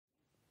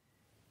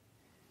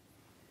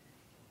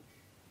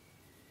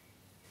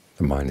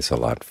The mind is a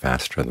lot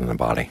faster than the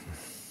body.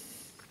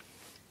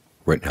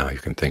 Right now you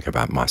can think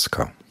about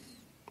Moscow.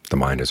 The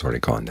mind has already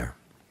gone there.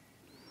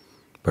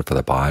 But for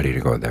the body to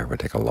go there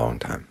would take a long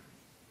time.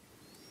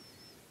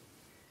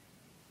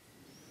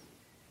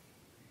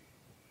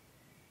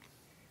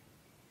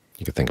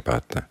 You could think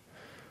about the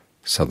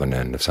southern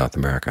end of South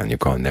America, and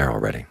you've gone there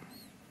already.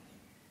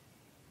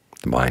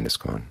 The mind is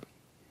gone.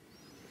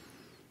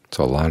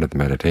 So a lot of the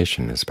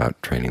meditation is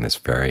about training this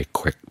very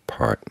quick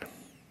part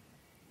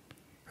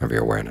of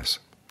your awareness,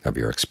 of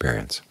your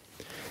experience,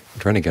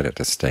 and trying to get it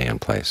to stay in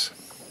place.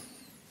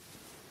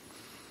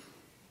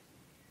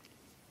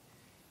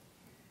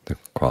 The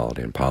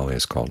quality in Pali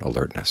is called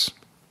alertness.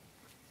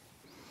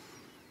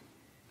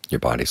 Your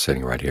body's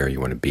sitting right here. You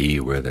want to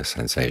be where the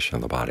sensation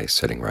of the body is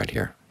sitting right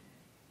here.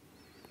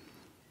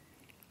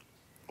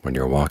 When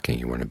you're walking,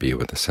 you want to be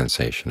with the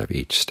sensation of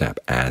each step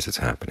as it's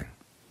happening.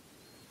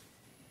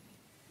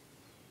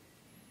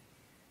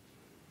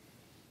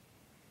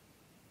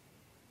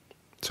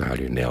 So how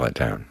do you nail it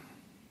down?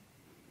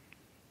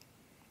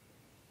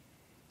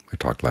 We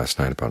talked last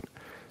night about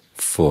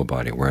full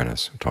body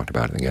awareness. We talked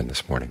about it again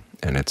this morning.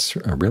 And it's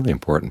a really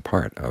important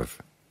part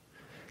of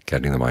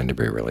getting the mind to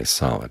be really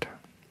solid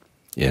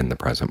in the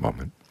present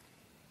moment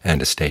and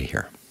to stay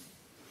here.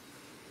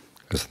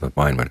 Because the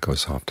mind, when it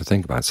goes off to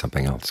think about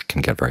something else,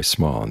 can get very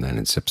small and then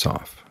it zips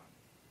off.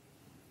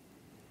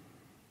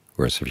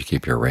 Whereas if you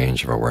keep your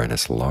range of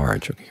awareness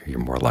large, you're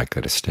more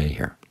likely to stay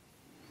here.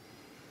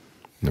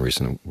 And the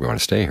reason we want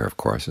to stay here, of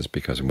course, is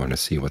because we want to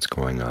see what's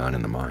going on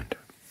in the mind.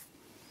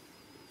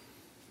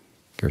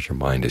 Because your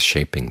mind is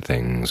shaping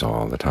things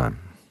all the time.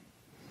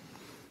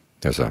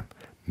 There's a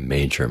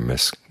major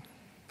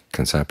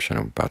misconception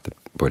about the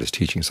Buddha's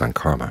teachings on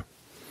karma,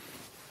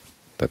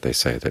 that they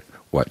say that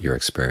what you're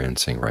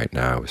experiencing right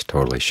now is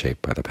totally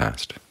shaped by the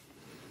past.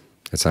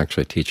 It's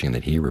actually teaching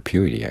that he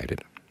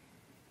repudiated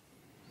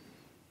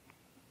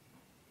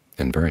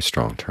in very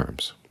strong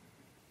terms.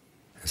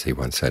 As he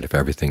once said, if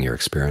everything you're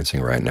experiencing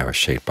right now is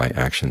shaped by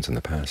actions in the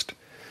past,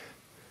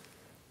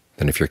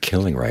 then if you're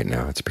killing right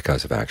now, it's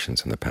because of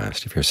actions in the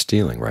past. If you're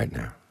stealing right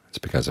now, it's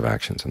because of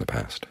actions in the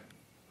past.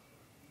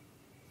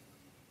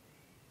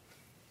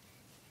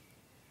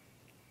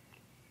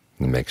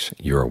 It makes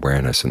your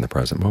awareness in the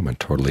present moment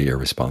totally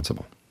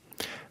irresponsible.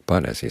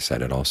 But, as he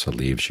said, it also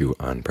leaves you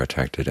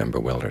unprotected and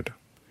bewildered,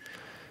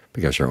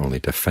 because your only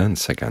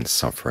defense against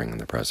suffering in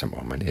the present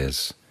moment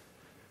is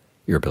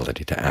your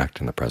ability to act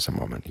in the present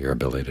moment, your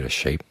ability to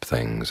shape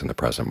things in the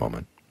present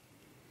moment.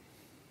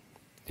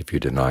 If you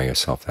deny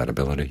yourself that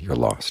ability, you're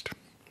lost.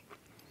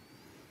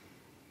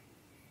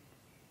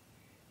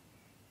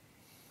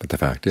 But the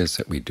fact is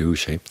that we do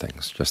shape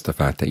things. Just the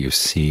fact that you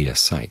see a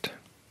sight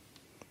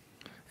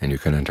and you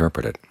can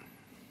interpret it.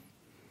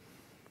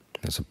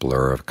 There's a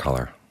blur of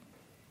color,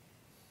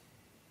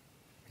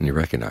 and you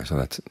recognize,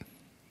 oh,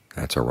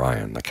 that's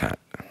Orion, the cat,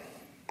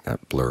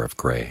 that blur of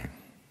gray.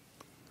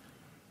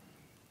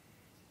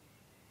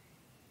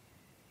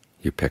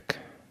 You pick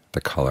the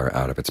color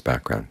out of its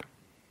background,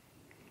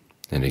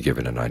 and you give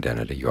it an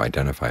identity. You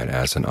identify it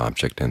as an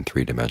object in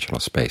three-dimensional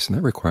space, and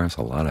that requires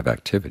a lot of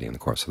activity in the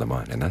course of the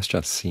mind, and that's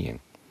just seeing.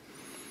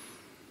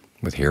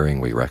 With hearing,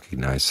 we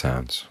recognize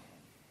sounds.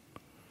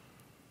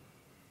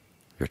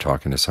 You're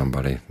talking to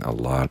somebody, a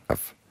lot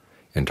of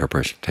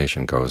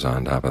interpretation goes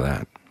on top of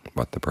that,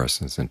 what the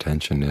person's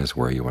intention is,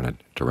 where you want to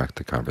direct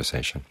the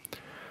conversation.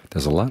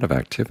 There's a lot of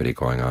activity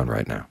going on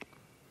right now.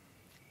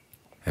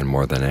 And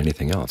more than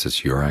anything else,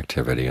 it's your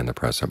activity in the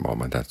present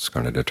moment that's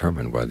going to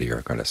determine whether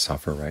you're going to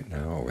suffer right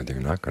now or whether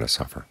you're not going to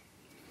suffer.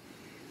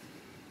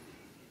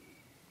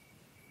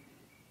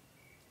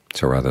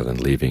 So rather than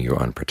leaving you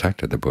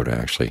unprotected, the Buddha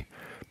actually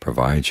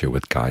provides you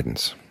with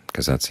guidance,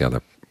 because that's the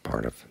other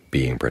part of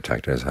being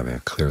protected, is having a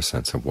clear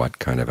sense of what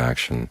kind of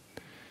action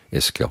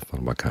is skillful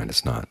and what kind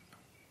is not.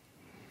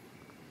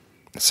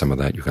 Some of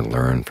that you can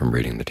learn from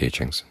reading the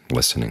teachings,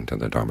 listening to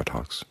the Dharma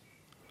talks.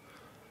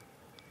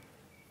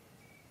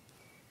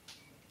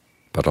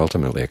 But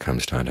ultimately it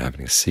comes down to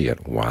having to see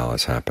it while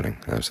it's happening,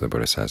 as the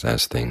Buddha says,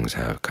 as things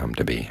have come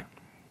to be.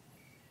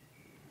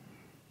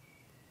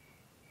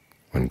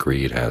 When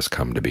greed has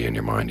come to be in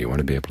your mind, you want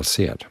to be able to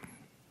see it.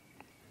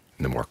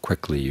 And the more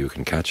quickly you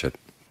can catch it,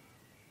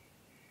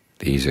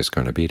 the easier it's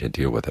going to be to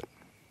deal with it.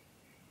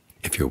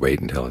 If you wait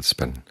until it's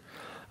been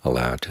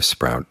allowed to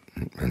sprout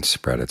and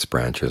spread its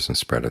branches and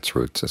spread its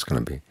roots, it's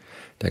going to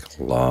take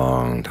a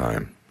long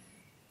time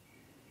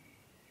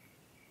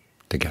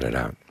to get it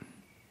out.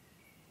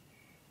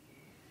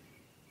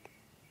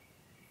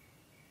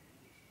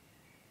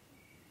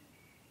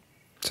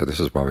 So this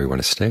is why we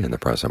want to stay in the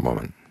present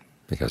moment,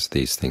 because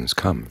these things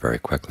come very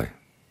quickly.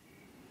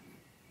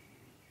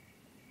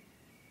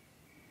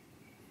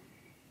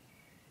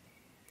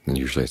 And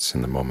usually it's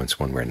in the moments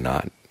when we're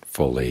not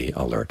fully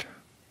alert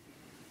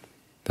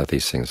that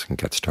these things can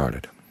get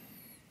started.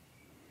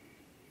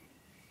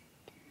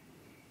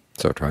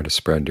 So try to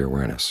spread your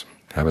awareness.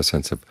 Have a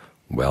sense of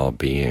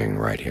well-being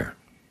right here.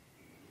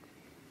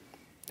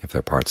 If there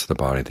are parts of the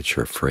body that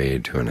you're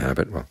afraid to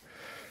inhabit, well,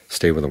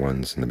 stay with the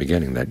ones in the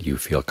beginning that you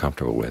feel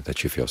comfortable with,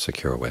 that you feel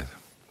secure with,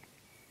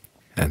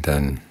 and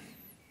then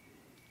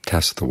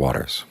test the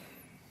waters.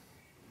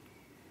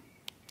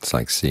 It's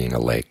like seeing a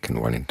lake and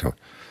wanting to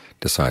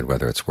decide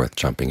whether it's worth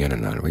jumping in or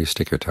not. Well, you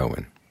stick your toe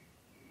in.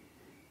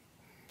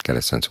 Get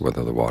a sense of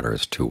whether the water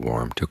is too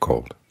warm, too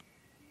cold.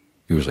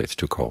 Usually it's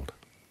too cold.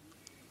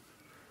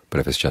 But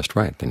if it's just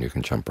right, then you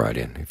can jump right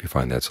in. If you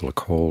find that it's a little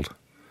cold,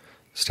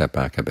 step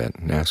back a bit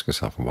and ask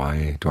yourself,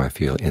 why do I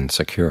feel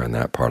insecure in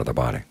that part of the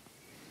body?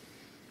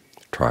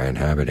 Try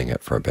inhabiting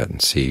it for a bit and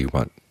see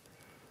what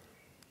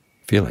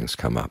feelings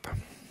come up.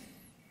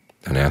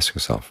 And ask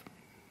yourself,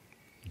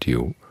 do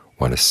you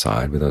want to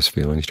side with those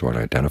feelings? Do you want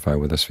to identify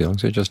with those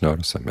feelings? Or just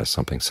notice them as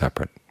something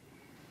separate?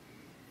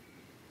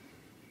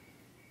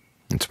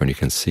 It's when you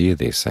can see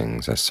these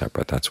things as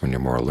separate, that's when you're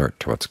more alert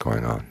to what's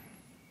going on.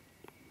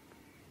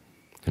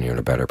 And you're in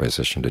a better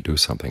position to do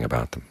something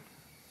about them.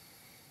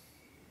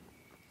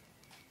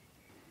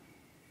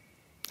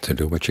 So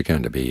do what you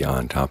can to be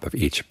on top of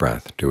each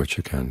breath. Do what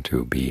you can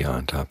to be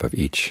on top of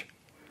each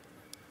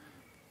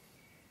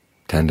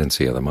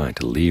tendency of the mind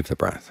to leave the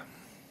breath.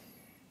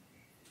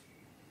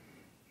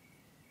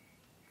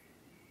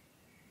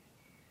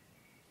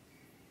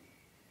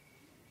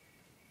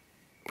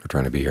 We're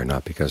trying to be here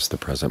not because the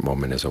present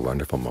moment is a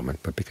wonderful moment,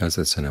 but because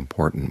it's an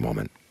important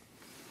moment.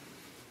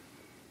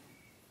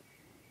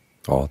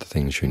 All the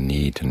things you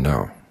need to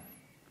know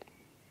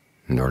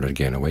in order to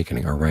gain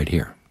awakening are right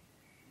here.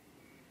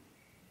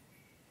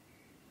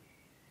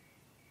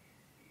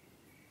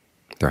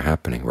 They're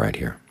happening right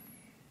here.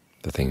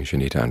 The things you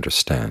need to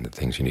understand, the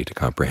things you need to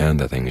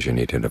comprehend, the things you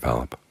need to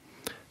develop,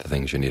 the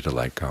things you need to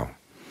let go.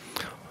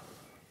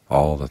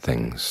 All the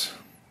things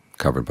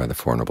covered by the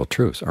Four Noble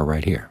Truths are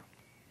right here.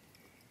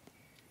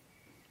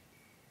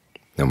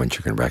 And once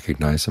you can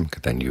recognize them,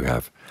 then you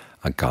have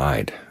a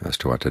guide as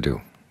to what to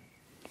do.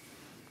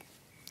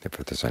 If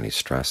there's any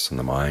stress in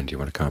the mind, you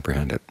want to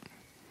comprehend it.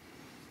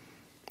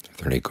 If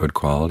there are any good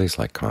qualities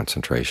like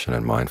concentration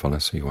and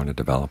mindfulness, you want to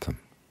develop them.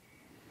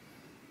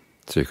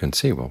 So you can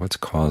see, well, what's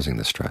causing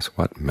the stress?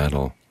 What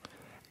mental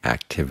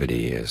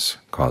activity is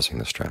causing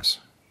the stress?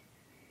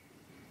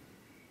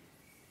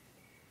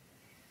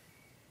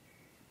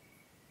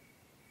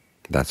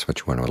 That's what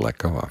you want to let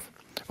go of.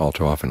 All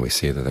too often we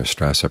see that there's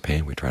stress or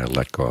pain, we try to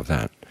let go of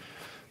that.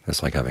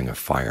 It's like having a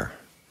fire,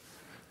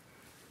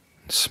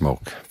 and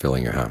smoke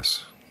filling your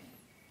house,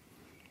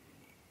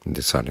 and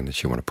deciding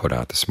that you want to put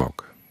out the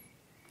smoke.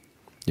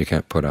 You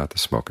can't put out the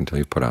smoke until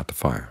you put out the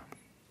fire.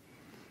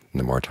 And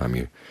the more time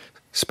you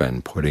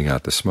spend putting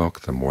out the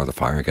smoke, the more the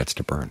fire gets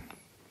to burn.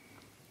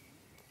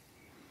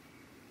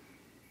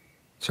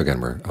 So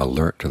again, we're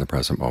alert to the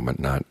present moment,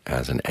 not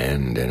as an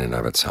end in and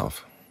of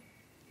itself,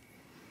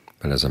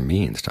 but as a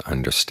means to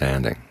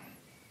understanding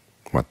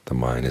what the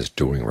mind is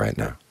doing right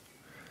now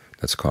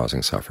that's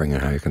causing suffering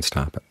and how you can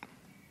stop it.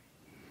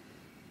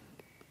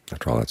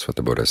 After all, that's what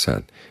the Buddha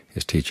said.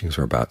 His teachings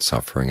are about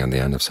suffering and the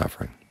end of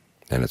suffering.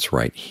 And it's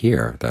right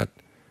here that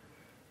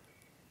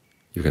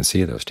you can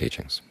see those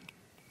teachings,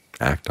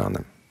 act on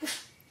them,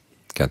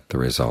 get the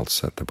results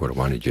that the Buddha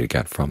wanted you to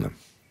get from them.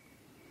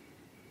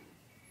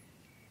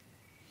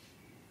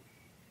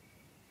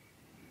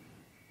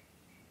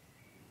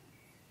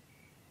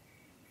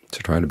 So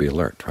try to be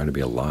alert, try to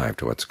be alive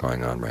to what's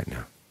going on right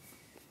now.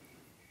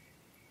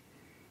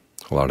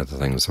 A lot of the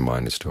things the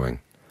mind is doing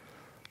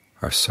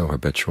are so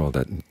habitual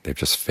that they've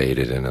just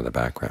faded into the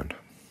background.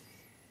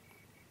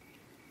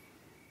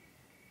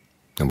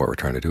 And what we're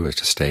trying to do is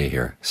to stay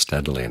here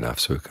steadily enough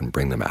so we can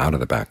bring them out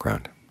of the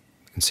background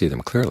and see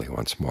them clearly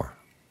once more,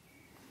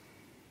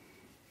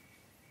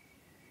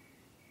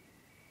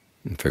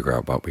 and figure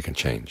out what we can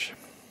change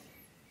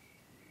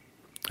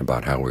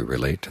about how we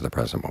relate to the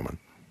present moment.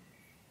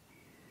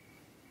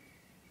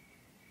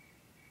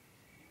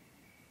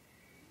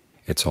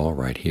 It's all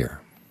right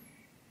here.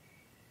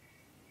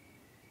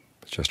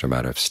 It's just a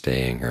matter of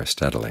staying here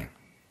steadily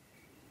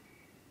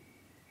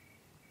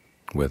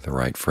with the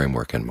right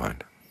framework in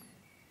mind.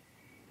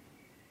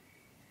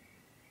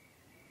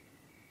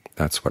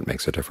 That's what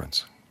makes a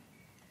difference.